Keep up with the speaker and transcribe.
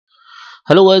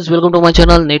Hello guys, welcome to my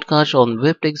channel NetCast on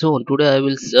WebTech Zone. Today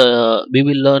we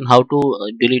will learn how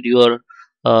to delete your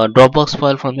Dropbox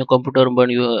file from your computer when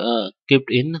you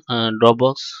kept in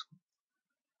Dropbox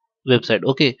website.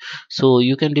 Okay, so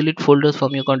you can delete folders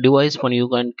from your device when you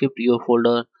can keep your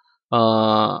folder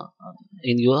uh,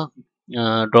 in your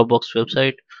Dropbox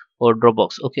website or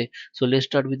Dropbox. Okay, so let's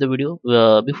start with the video.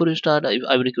 Before you start, I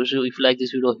will request you, if you like this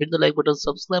video, hit the like button,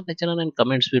 subscribe my channel and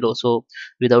comments below. So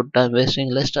without time wasting,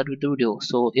 let's start with the video.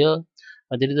 So here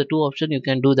there is a two option you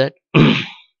can do that.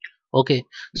 Okay,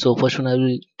 so first one I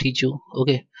will teach you.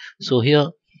 Okay, so here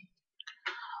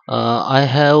I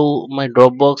have my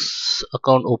Dropbox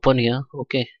account open here.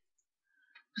 Okay,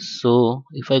 so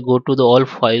if I go to the all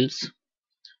files,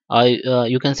 I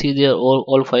you can see there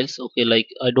all files. Okay, like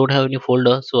I don't have any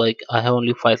folder, so I have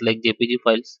only files like jpg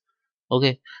files.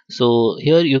 Okay, so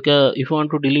here you can, if you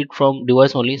want to delete from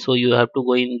device only, so you have to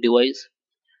go in device.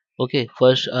 Okay,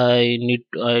 first I need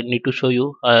to show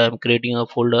you. I am creating a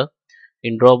folder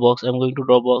in Dropbox. I'm going to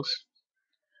Dropbox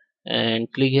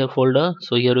and click here folder.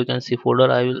 So here you can see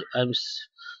folder.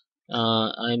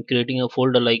 I'm creating a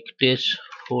folder like test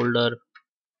folder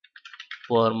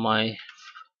for my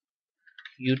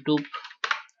YouTube.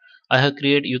 I have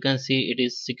created, you can see it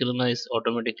is synchronized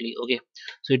automatically. Okay,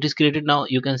 so it is created now.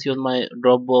 You can see on my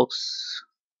Dropbox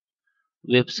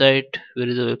website. Where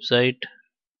is the website?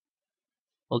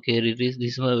 Okay, it is,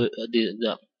 this is my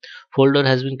the folder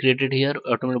has been created here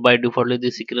automatically by default. They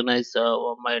synchronize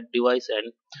on my device,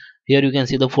 and here you can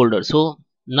see the folder. So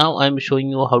now I'm showing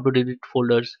you how to delete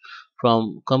folders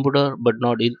from computer but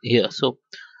not in here. So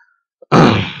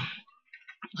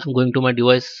I'm going to my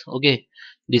device. Okay,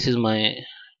 this is my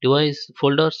device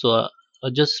folder. So I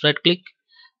just right click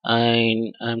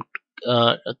and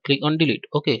click on delete.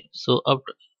 Okay, so up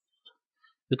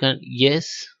you can,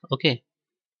 yes. Okay,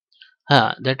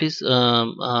 that is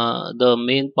the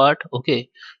main part. Okay,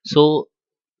 so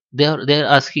they are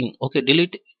asking, okay,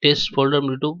 delete test folder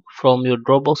Bluetooth from your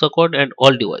Dropbox account and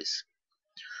all device.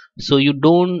 So you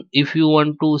don't, if you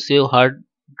want to save hard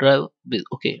drive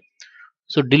okay,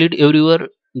 so delete everywhere,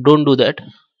 don't do that.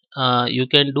 You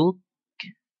can do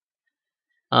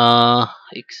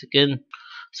again.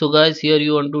 So guys, here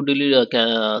you want to delete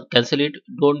cancel it,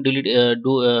 don't delete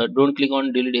don't click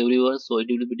on delete everywhere, so it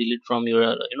will be delete from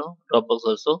your Dropbox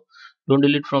also. Don't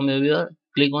delete from everywhere,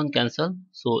 click on cancel,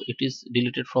 so it is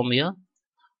deleted from here.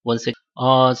 One second.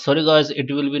 Sorry guys,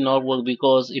 it will be not work,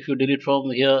 because if you delete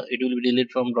from here, it will be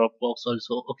delete from Dropbox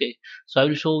also. Okay, so I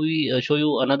will show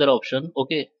you another option.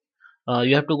 Okay,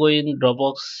 you have to go in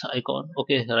Dropbox icon.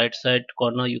 Okay, right side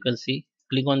corner you can see,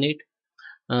 click on it.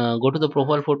 Go to the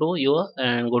profile photo your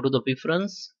and go to the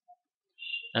preference,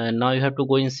 and now you have to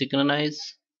go in synchronize,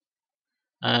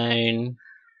 and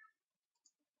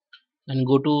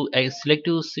go to select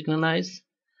to synchronize,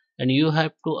 and you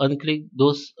have to unclick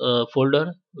those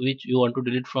folder which you want to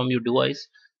delete from your device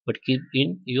but keep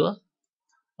in your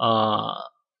uh,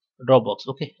 Dropbox.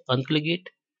 Okay, unclick it,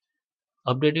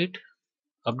 update it,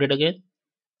 update again,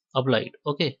 apply it.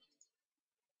 Okay,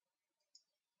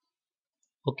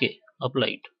 okay, apply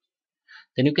it.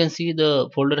 Then you can see the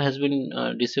folder has been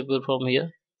disappeared from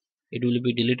here. It will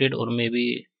be deleted, or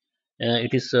maybe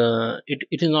it is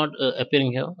not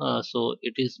appearing here, so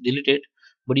it is deleted.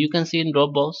 But you can see in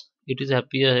Dropbox it is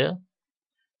appear here.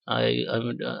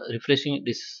 I'm refreshing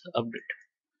this update,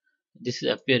 this is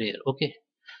appear here. Okay,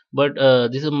 but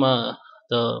this is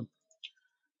the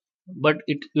but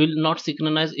it will not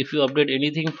synchronize if you update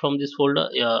anything from this folder.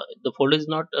 Yeah, the folder is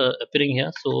not appearing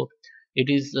here, so it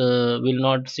is will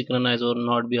not synchronize or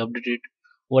not be updated.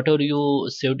 Whatever you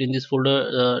saved in this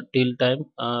folder till time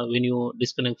when you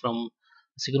disconnect from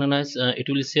synchronize, it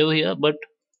will save here, but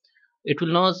it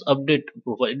will not update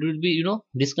profile. It will be,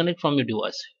 disconnect from your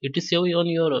device. It is saved on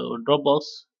your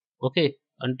Dropbox. Okay,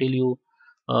 until you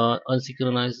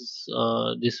unsynchronize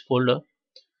this folder,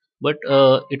 but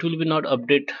it will be not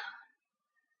update,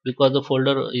 because the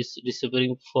folder is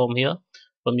disappearing from here,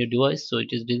 from your device. So it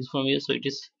is this from here, so it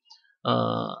is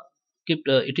uh, kept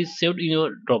it is saved in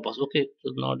your Dropbox. Okay,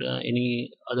 so not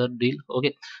any other deal.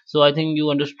 Okay, so I think you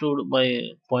understood my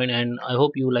point, and I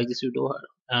hope you like this video.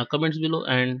 Comments below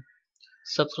and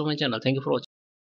subscribe my channel. Thank you for watching.